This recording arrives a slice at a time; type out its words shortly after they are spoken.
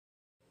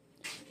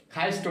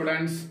Hi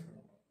students,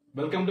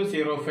 welcome to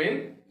Zero Fail.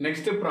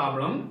 Next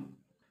problem,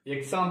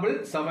 example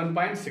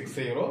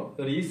 7.60,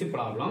 the easy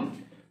problem.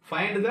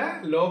 Find the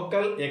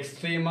local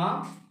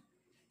extrema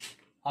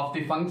of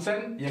the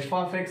function f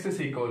of x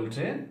is equal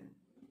to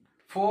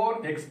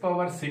 4x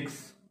power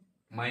 6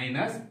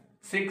 minus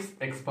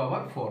 6x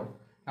power 4.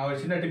 Now, I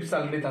will tips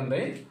already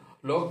thandai.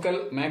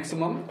 Local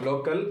maximum,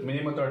 local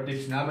minimum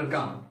tips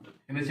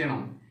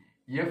ஞாபகம்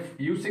f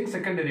using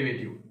second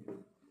derivative.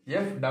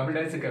 f double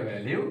dash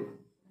value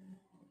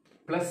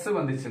plus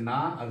வந்துச்சுன்னா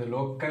அது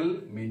local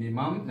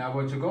minimum ஞாபகம்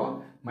வச்சுக்கோ,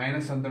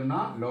 minus வந்துன்னா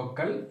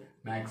local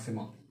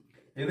maximum.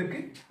 எதுக்கு?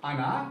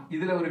 ஆனா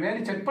இதுல ஒரு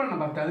வேல்யூ செக் பண்ண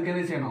பார்த்தா அதுக்கு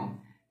என்ன செய்யணும்?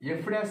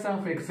 f dash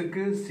of x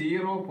க்கு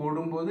 0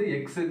 போடும்போது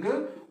x க்கு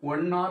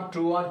 1 or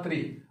 2 or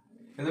 3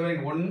 எது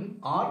வரைக்கும் 1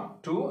 or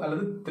 2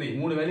 அல்லது 3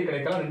 மூணு வேல்யூ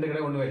கிடைக்கலாம், ரெண்டு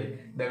கிடையாது ஒன்னு வேல்யூ.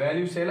 இந்த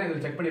வேல்யூஸ் எல்லாம்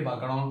இதில் செக் பண்ணி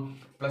பார்க்கணும்.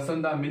 பிளஸ்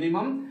வந்தா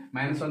மினிமம்,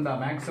 மைனஸ் வந்தா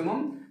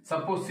மேக்ஸிமம்.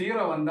 சப்போஸ்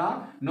 0 வந்தா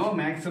no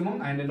maximum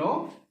and no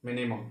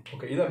minimum.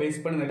 Okay, இதை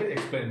பேஸ் பண்ணி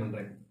எக்ஸ்பிளைன்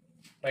பண்றேன்.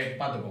 ரைட்,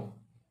 பார்த்துப்போம்.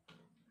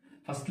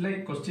 ஃபர்ஸ்ட்ல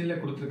क्वेश्चनல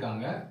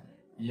கொடுத்திருக்காங்க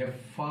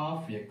f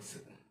of x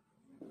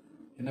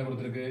என்ன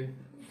கொடுத்திருக்கு?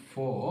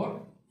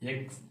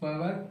 4x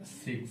power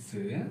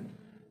 6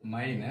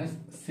 minus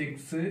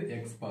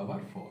 6x power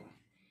 4.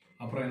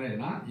 அப்புறம்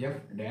என்னன்னா f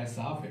dash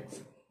of x.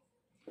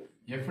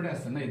 f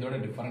dash என்ன இதோட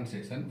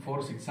differentiation 4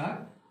 6 are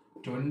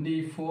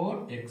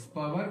 24x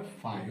power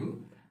 5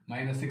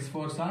 minus 6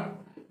 4s are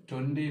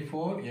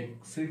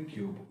 24x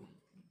cube.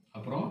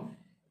 அப்புறம்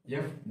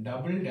f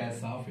double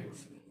dash of x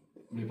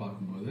இப்படி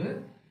பார்க்கும்போது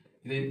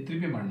இதை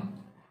திருப்பி பண்ணணும்.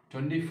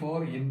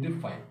 24 into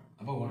 5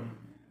 அப்போ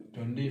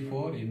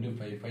 24 into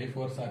 5 5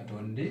 4s are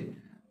 20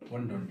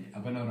 120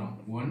 அப்போ என்ன வரும்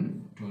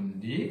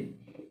 120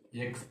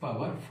 x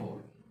power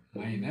 4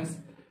 minus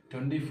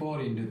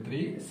 24 into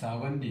 3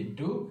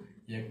 72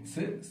 x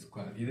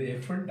square. இது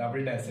f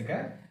double dash க்கு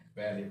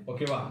வேல்யூ.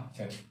 ஓகேவா?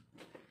 சரி,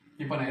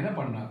 இப்போ நான் என்ன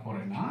பண்ண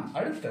போறேன்னா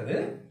அடுத்தது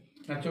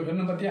நான்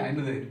சொன்ன பத்தியா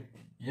என்னது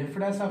f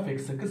dash of x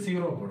க்கு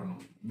 0 போடணும்.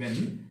 when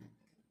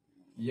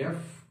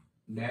f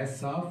dash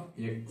of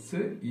x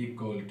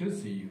equal to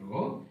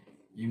 0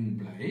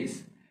 implies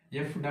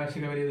f dash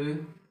க்கு value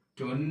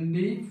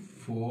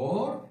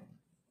 24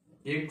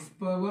 x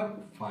power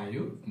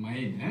 5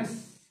 minus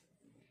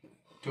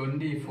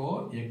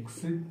 24 x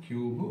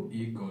cube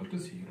equal to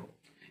 0.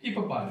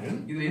 இப்ப பாரு,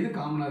 இதுல எது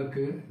காமனா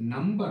இருக்கு?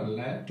 நம்பர்ல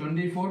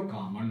 24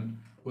 காமன்,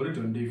 ஒரு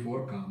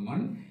 24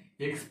 common,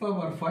 x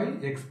power 5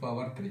 x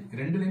power 3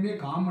 ரெண்டுலயுமே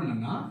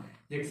காமன்னா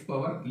x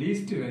power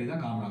least value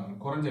தான் காமன் ஆகும்,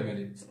 குறைஞ்ச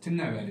வேல்யூ,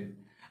 சின்ன வேல்யூ.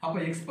 அப்ப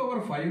x power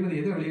 5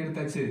 எது வெளியே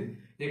எடுத்தாச்சு?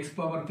 x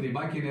power 3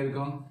 பாக்கி என்ன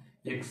இருக்கும்?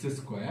 x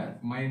square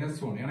minus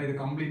 1. ஏன்னா இது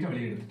கம்ப்ளீட்டா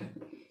வெளியே எடுத்துட்டேன்.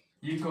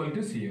 Equal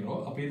to 0.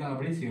 அப்ப இதான்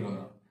அப்படியே 0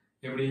 வரும்.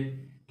 எப்படி?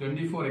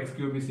 24x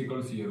cube is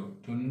equal to 0.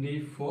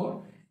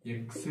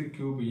 24x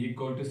cube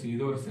equal to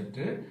 0 ஒரு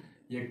set.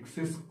 x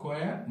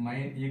square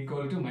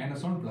equal to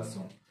minus 1 plus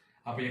 1.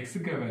 அப்ப x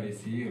க்கு வேல்யூ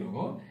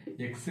 0,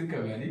 x க்கு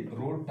value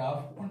root of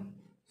 1.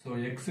 So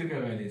x க்கு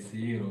வேல்யூ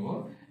 0,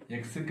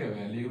 x க்கு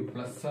வேல்யூ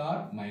plus or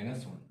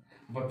minus 1.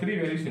 அப்ப 3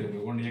 வேல்யூஸ் இருக்கு.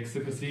 ஒன்னு x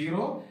க்கு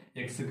 0,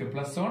 x க்கு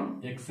plus 1,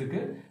 x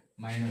க்கு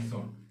minus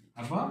 1.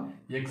 அப்ப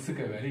x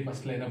க்கு வேல்யூ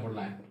ஃபர்ஸ்ட்ல என்ன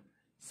போடலாம்?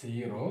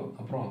 0,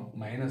 அப்புறம்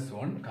minus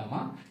 1,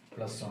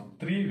 plus 1.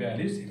 3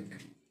 வேல்யூஸ் இருக்கு.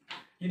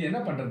 இது என்ன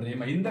பண்றது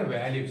தெரியுமா? இந்த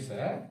வேல்யூஸ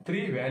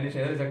 3 வேல்யூஸ்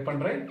எதை செக்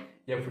பண்றேன்?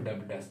 f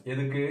double dash.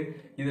 எதுக்கு?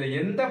 இதுல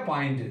எந்த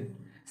பாயிண்ட்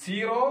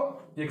 0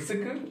 x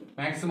க்கு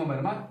மேக்ஸிமம்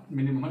வருமா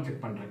மினிமமா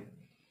செக் பண்றேன்.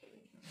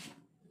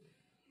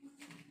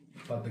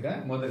 பாத்துக்க,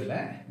 முதல்ல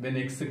when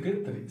x க்கு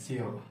 3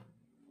 0,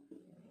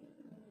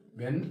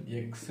 when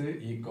x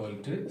equal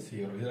to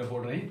 0 இதுல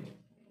போடுறேன்,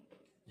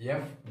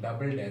 f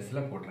double dashல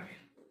போடுறேன்.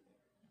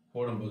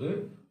 போடும்போது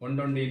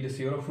 120 into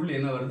 0 ஃபுல்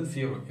என்ன வருது?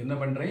 0. என்ன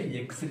பண்றேன்?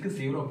 x க்கு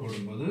 0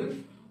 போடும்போது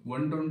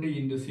 120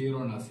 into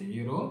 0 na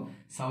 0,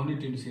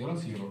 72 into 0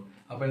 0.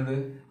 அப்ப இது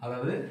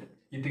அதாவது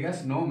it has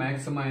no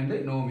maximum and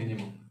no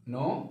minimum.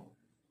 No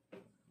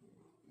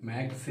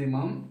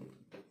maximum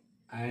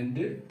and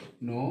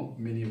no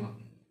minimum.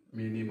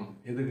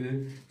 எதுக்கு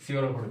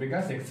 0 போடு?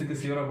 because x க்கு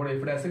 0 போடு,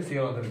 f dash க்கு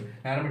 0 வருது.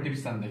 நேரமா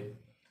டிப்ஸ் தந்தேன்.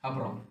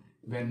 அப்புறம்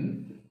when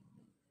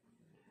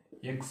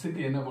x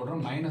க்கு என்ன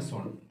போடுறோம்?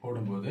 -1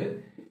 போடும்போது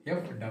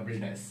f double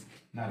dash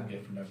நான்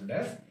f double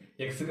dash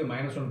x க்கு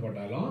 -1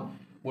 போட்டாலும்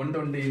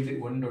 120 into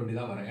 120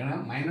 தான் வரும். ஏன்னா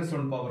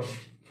 -1 power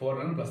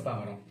 4 plus தான்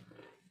வரும்.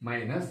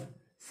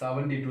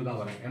 -72 தான்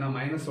வரும். ஏன்னா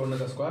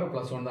 -1 ஸ்கொயர்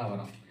plus 1 தான்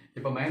வரும்.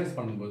 இப்போ மைனஸ்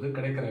பண்ணும்போது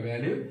கிடைக்கிற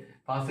வேல்யூ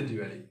பாசிட்டிவ்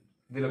வேல்யூ,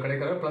 இதுல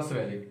கிடைக்கிற பிளஸ்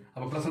வேல்யூ.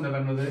 அப்ப பிளஸ் என்ன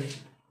பண்ணுது?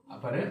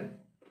 அப்ப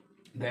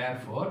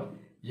therefore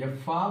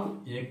f of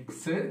x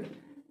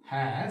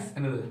has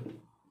என்னது?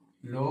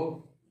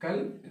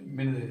 லோக்கல்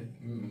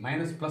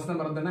மைனஸ் பிளஸ்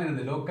நம்பர் வந்தா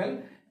என்னது? Local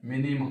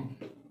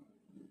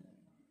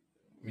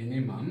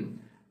minimum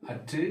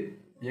at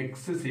x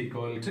is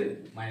equal to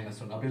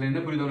 -1. அப்ப இதுல என்ன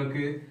புரியுது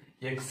உனக்கு?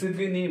 x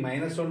க்கு நீ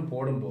 -1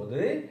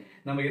 போடும்போது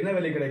நமக்கு என்ன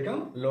வேல்யூ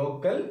கிடைக்கும்?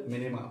 Local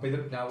minimum. அப்ப இது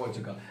ஞாபகம்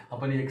வச்சுக்கோ.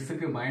 அப்ப நீ x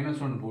க்கு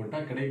 -1 போட்டா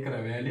கிடைக்கிற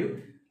வேல்யூ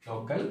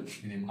லோக்கல்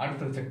மினிமம்.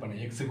 அடுத்து செக் பண்ணு.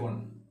 x க்கு 1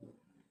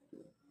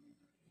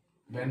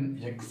 when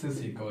x is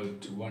equal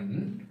to 1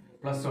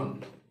 plus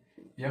 1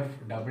 f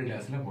double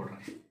dash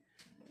போடுறேன்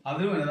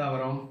அதுவும் என்னதான்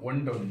வரும்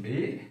 120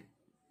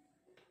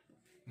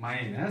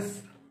 minus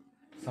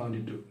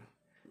 72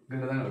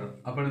 இதுதான் வரும்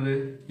அப்பொழுது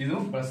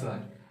இதுவும் பிளஸ்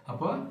தான்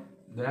அப்போ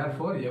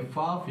therefore f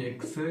of x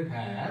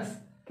has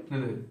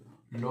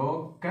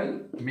local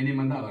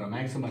minimum தான் வரும்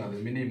maximum வராது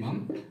minimum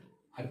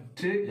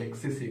at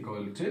x is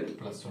equal to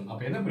plus 1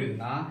 அப்போ என்ன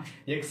புரியுதுன்னா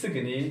x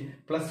க்கு நீ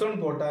plus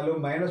 1 போட்டாலும்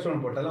minus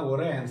 1 போட்டாலும்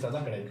ஒரே ஆன்சர்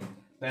தான் கிடைக்கும்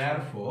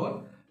therefore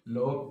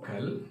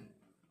local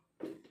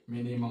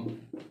minimum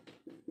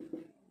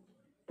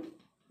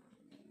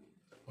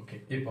okay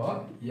இப்போ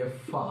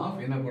f of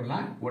என்ன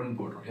போடலாம் 1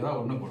 போடுறோம் ஏதாவது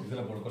ஒன்னு போடு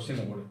இதல போடு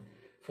क्वेश्चनல போடு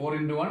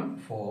 4 into 1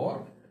 4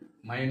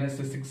 minus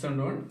 6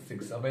 into 1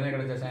 6 அப்ப என்ன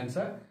கிடைச்ச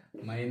ஆன்சர்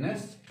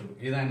 -2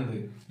 இதான் என்னது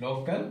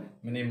local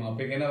minimum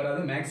அப்ப என்ன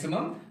வராது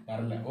maximum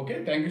வரல okay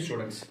thank you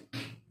students